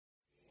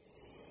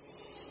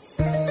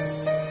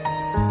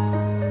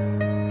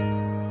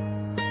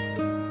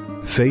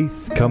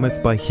Faith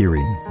cometh by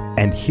hearing,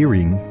 and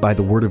hearing by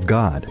the Word of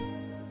God.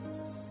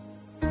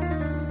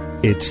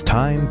 It's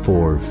time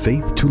for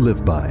Faith to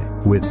Live By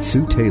with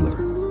Sue Taylor.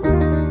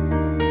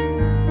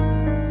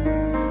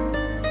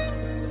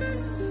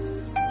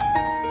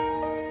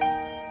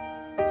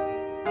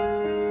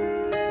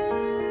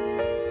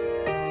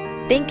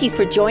 Thank you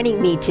for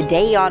joining me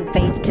today on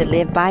Faith to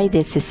Live By.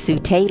 This is Sue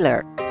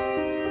Taylor.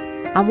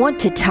 I want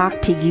to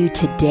talk to you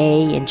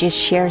today and just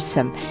share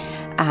some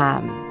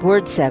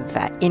words of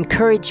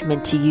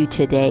encouragement to you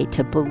today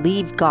to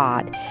believe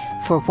God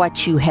for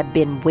what you have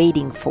been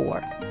waiting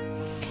for.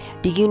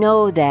 Do you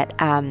know that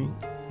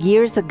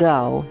years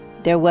ago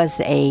there was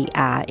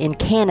in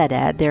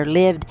Canada, there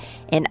lived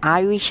an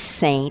Irish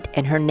saint,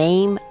 and her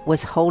name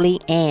was Holy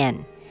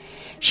Anne.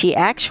 She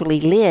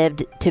actually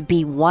lived to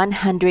be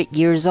 100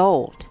 years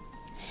old.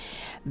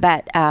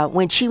 But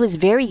when she was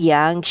very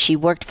young, she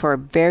worked for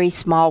very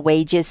small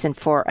wages and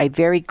for a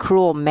very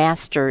cruel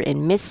master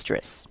and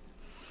mistress.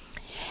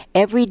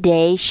 Every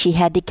day she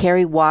had to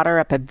carry water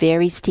up a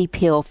very steep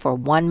hill for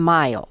 1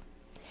 mile.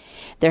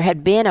 There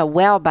had been a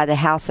well by the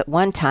house at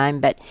one time,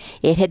 but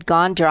it had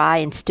gone dry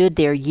and stood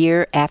there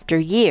year after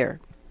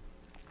year.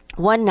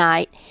 One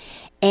night,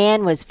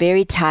 Anne was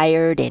very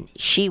tired, and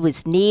she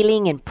was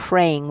kneeling and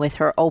praying with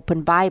her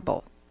open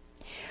Bible.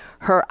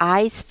 Her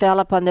eyes fell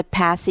upon the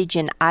passage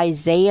in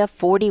Isaiah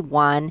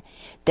 41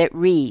 that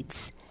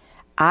reads,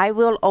 "I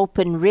will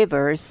open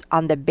rivers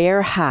on the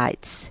bare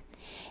heights,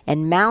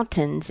 and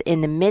mountains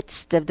in the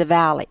midst of the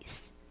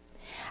valleys.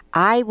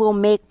 I will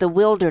make the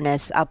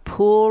wilderness a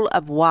pool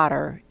of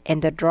water,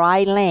 and the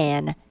dry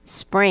land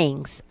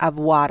springs of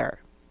water.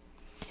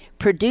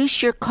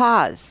 Produce your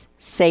cause,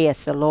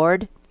 saith the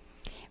Lord.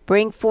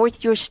 Bring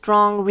forth your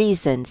strong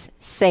reasons,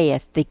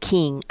 saith the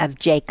King of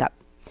Jacob."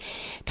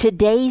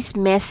 Today's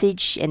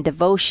message and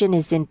devotion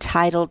is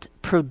entitled,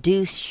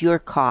 Produce Your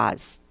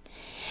Cause.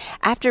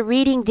 After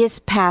reading this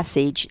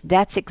passage,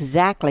 that's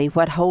exactly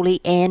what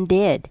Holy Anne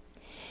did.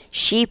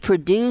 She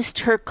produced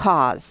her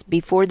cause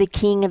before the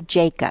King of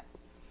Jacob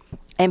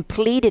and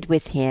pleaded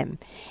with him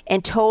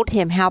and told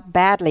him how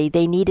badly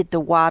they needed the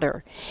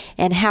water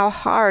and how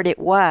hard it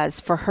was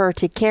for her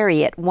to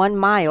carry it 1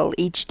 mile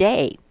each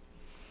day.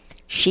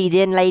 She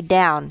then lay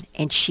down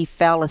and she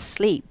fell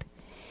asleep.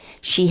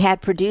 She had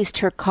produced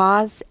her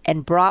cause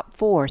and brought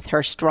forth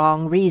her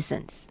strong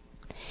reasons.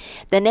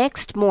 The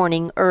next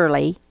morning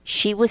early,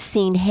 she was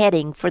seen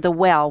heading for the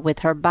well with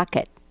her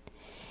bucket.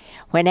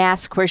 When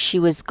asked where she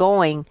was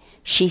going,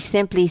 she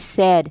simply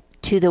said,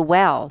 "To the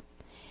well."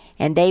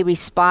 And they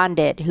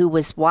responded, who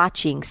was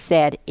watching,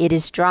 said, "It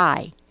is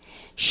dry."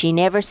 She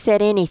never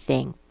said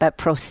anything, but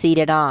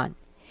proceeded on.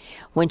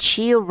 When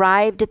she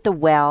arrived at the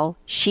well,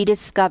 she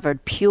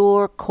discovered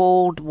pure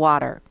cold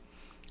water,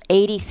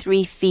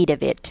 83 feet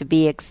of it to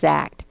be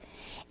exact,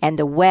 and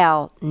the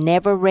well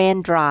never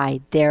ran dry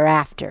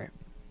thereafter.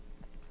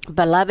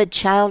 Beloved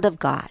child of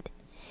God,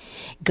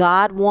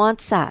 God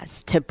wants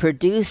us to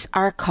produce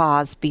our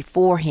cause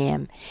before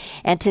Him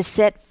and to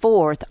set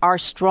forth our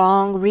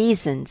strong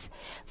reasons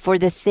for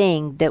the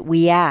thing that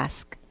we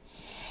ask.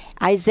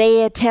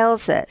 Isaiah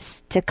tells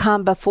us to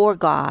come before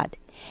God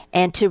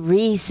and to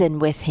reason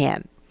with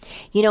Him.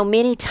 You know,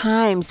 many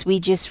times we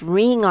just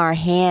wring our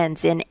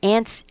hands in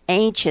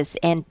anxious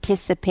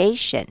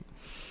anticipation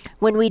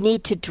when we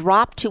need to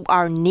drop to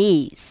our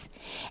knees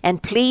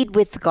and plead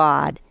with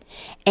God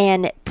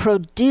and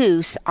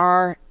produce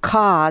our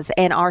cause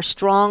and our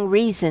strong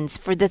reasons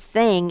for the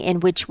thing in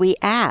which we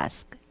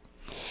ask.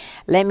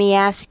 Let me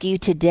ask you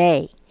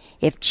today,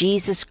 if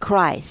Jesus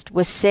Christ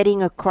was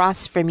sitting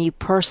across from you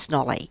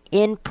personally,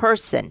 in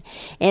person,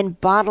 in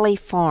bodily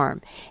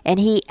form, and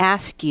He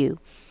asked you,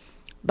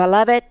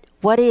 "Beloved,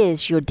 what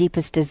is your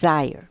deepest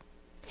desire?"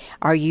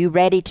 Are you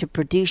ready to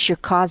produce your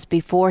cause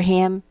before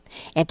Him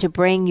and to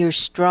bring your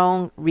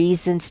strong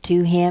reasons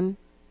to Him?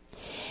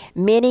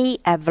 Many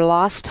have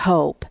lost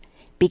hope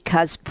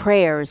because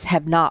prayers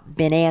have not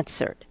been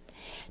answered.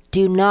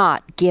 Do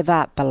not give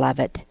up,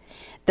 beloved.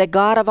 The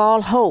God of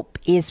all hope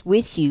is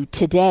with you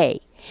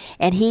today,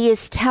 and He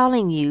is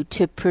telling you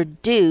to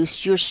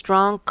produce your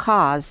strong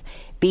cause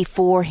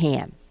before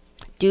Him.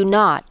 Do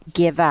not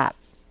give up.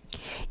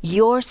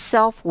 Your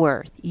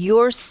self-worth,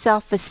 your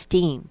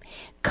self-esteem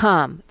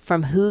come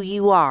from who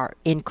you are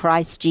in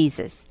Christ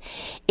Jesus.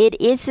 It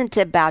isn't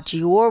about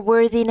your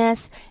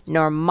worthiness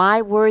nor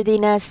my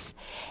worthiness,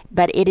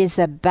 but it is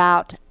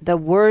about the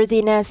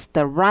worthiness,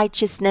 the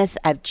righteousness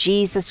of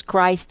Jesus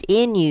Christ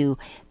in you,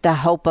 the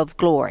hope of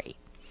glory.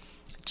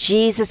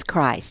 Jesus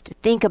Christ,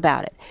 think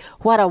about it.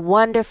 What a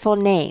wonderful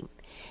name.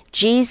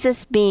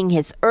 Jesus being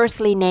His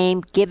earthly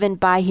name given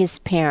by His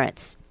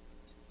parents,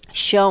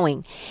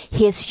 showing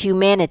His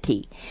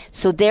humanity,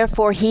 so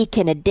therefore He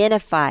can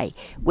identify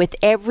with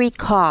every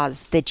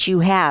cause that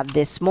you have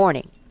this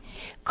morning.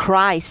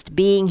 Christ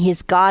being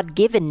His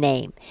God-given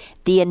name,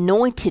 the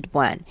anointed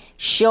one,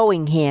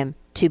 showing Him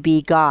to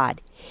be God.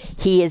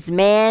 He is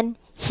man,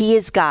 He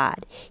is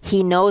God.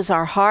 He knows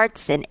our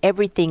hearts and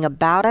everything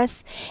about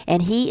us,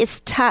 and He is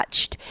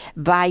touched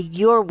by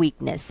your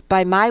weakness,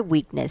 by my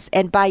weakness,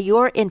 and by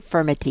your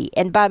infirmity,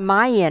 and by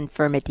my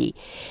infirmity,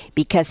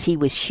 because He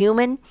was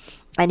human,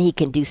 and He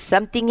can do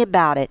something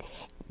about it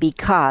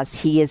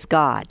because He is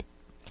God.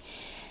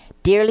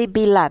 Dearly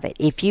beloved,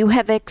 if you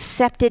have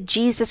accepted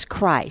Jesus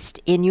Christ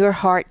in your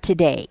heart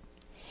today,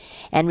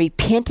 and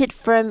repented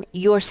from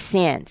your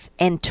sins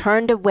and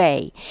turned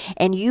away,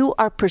 and you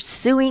are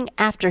pursuing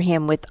after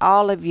Him with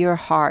all of your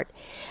heart,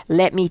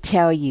 let me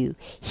tell you,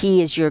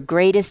 He is your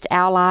greatest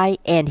ally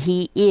and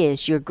He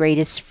is your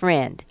greatest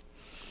friend.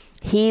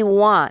 He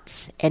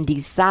wants and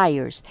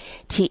desires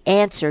to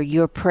answer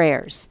your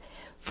prayers,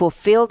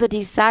 fulfill the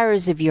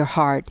desires of your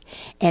heart,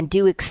 and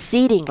do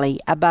exceedingly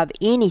above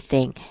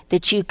anything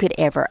that you could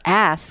ever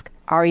ask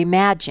or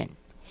imagine.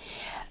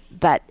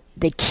 But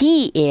the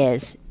key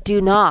is,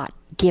 do not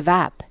give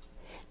up.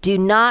 Do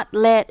not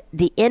let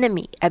the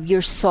enemy of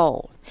your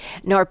soul,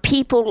 nor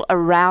people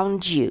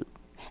around you,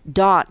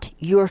 daunt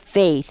your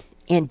faith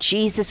in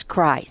Jesus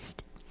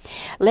Christ.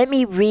 Let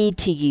me read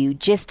to you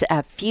just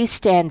a few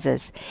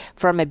stanzas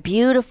from a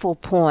beautiful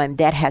poem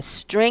that has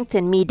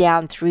strengthened me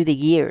down through the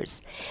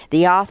years.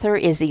 The author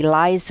is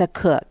Eliza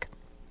Cook.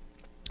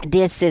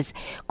 This is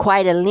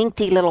quite a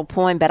lengthy little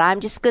poem, but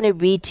I'm just going to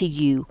read to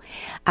you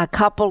a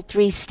couple,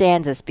 3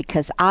 stanzas,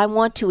 because I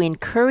want to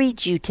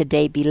encourage you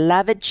today,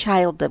 beloved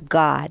child of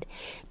God.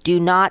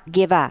 Do not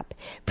give up.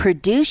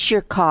 Produce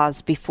your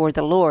cause before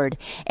the Lord,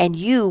 and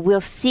you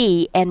will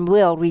see and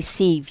will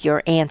receive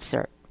your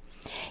answer.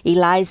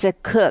 Eliza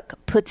Cook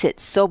puts it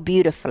so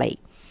beautifully.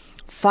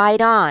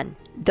 Fight on,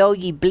 though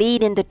ye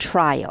bleed in the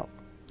trial.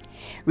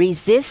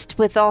 Resist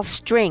with all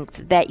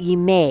strength that ye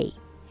may.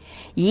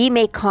 Ye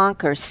may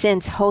conquer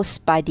sin's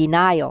host by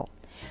denial,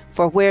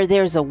 for where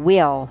there's a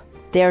will,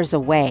 there's a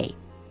way.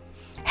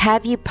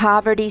 Have you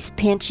poverty's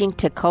pinching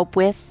to cope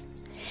with?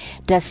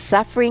 Does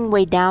suffering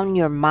weigh down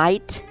your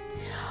might?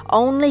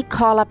 Only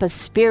call up a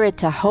spirit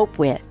to hope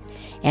with,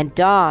 and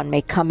dawn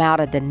may come out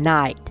of the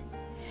night.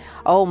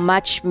 Oh,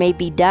 much may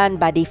be done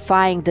by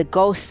defying the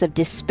ghosts of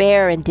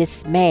despair and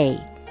dismay,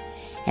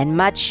 and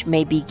much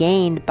may be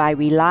gained by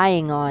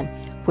relying on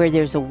where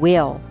there's a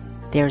will,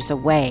 there's a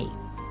way.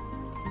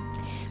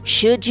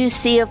 Should you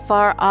see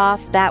afar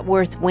off that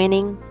worth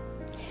winning,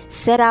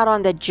 set out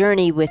on the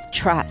journey with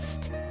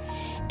trust,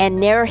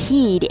 and ne'er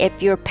heed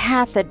if your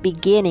path at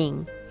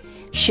beginning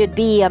should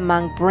be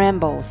among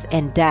brambles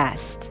and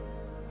dust.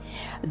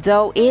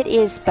 Though it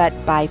is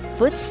but by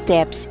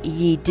footsteps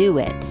ye do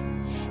it,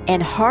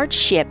 and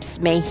hardships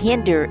may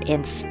hinder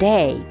and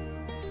stay,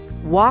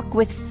 walk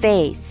with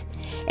faith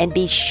and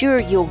be sure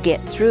you'll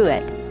get through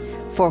it,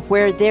 for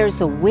where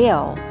there's a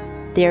will,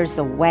 there's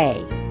a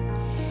way.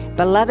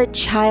 Beloved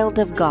child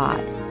of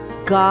God,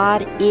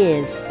 God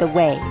is the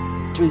way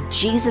through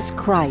Jesus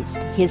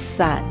Christ, His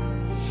Son.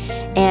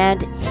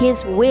 And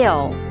His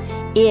will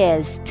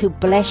is to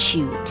bless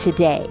you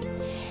today.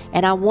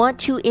 And I want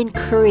to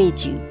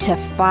encourage you to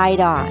fight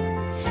on.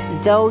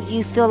 Though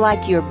you feel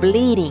like you're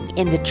bleeding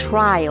in the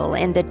trial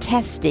and the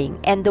testing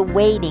and the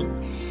waiting,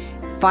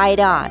 fight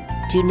on.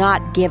 Do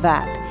not give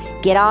up.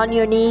 Get on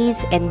your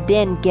knees and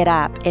then get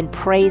up and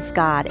praise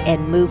God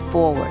and move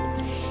forward.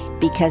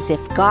 Because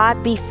if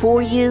God be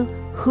for you,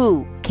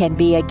 who can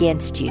be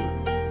against you?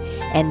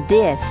 And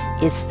this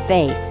is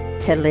faith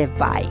to live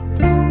by.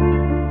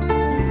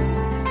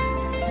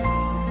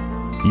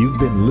 You've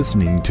been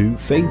listening to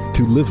Faith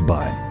to Live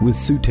By with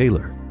Sue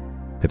Taylor.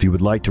 If you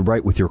would like to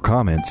write with your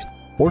comments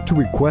or to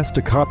request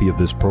a copy of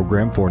this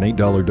program for an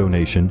 $8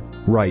 donation,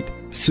 write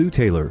Sue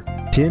Taylor,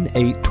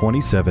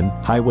 10827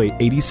 Highway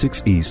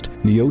 86 East,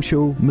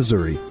 Neosho,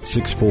 Missouri,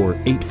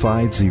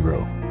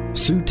 64850.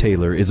 Sue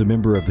Taylor is a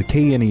member of the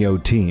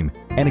KNEO team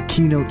and a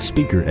keynote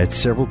speaker at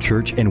several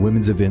church and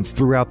women's events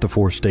throughout the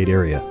 4-state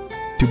area.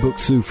 To book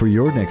Sue for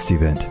your next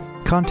event,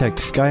 contact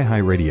Sky High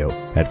Radio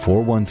at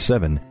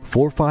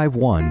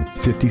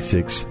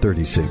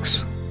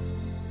 417-451-5636.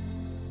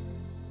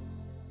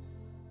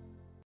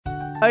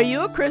 Are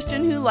you a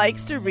Christian who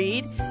likes to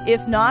read?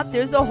 If not,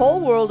 there's a whole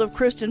world of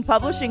Christian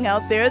publishing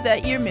out there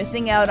that you're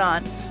missing out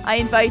on. I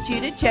invite you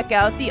to check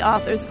out the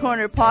Author's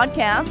Corner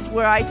podcast,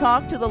 where I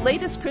talk to the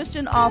latest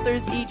Christian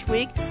authors each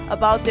week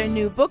about their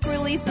new book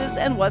releases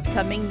and what's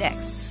coming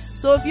next.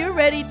 So if you're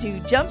ready to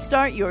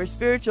jumpstart your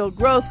spiritual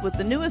growth with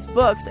the newest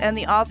books and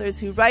the authors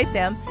who write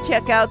them,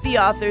 check out the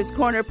Author's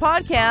Corner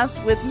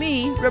podcast with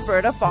me,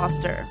 Roberta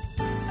Foster.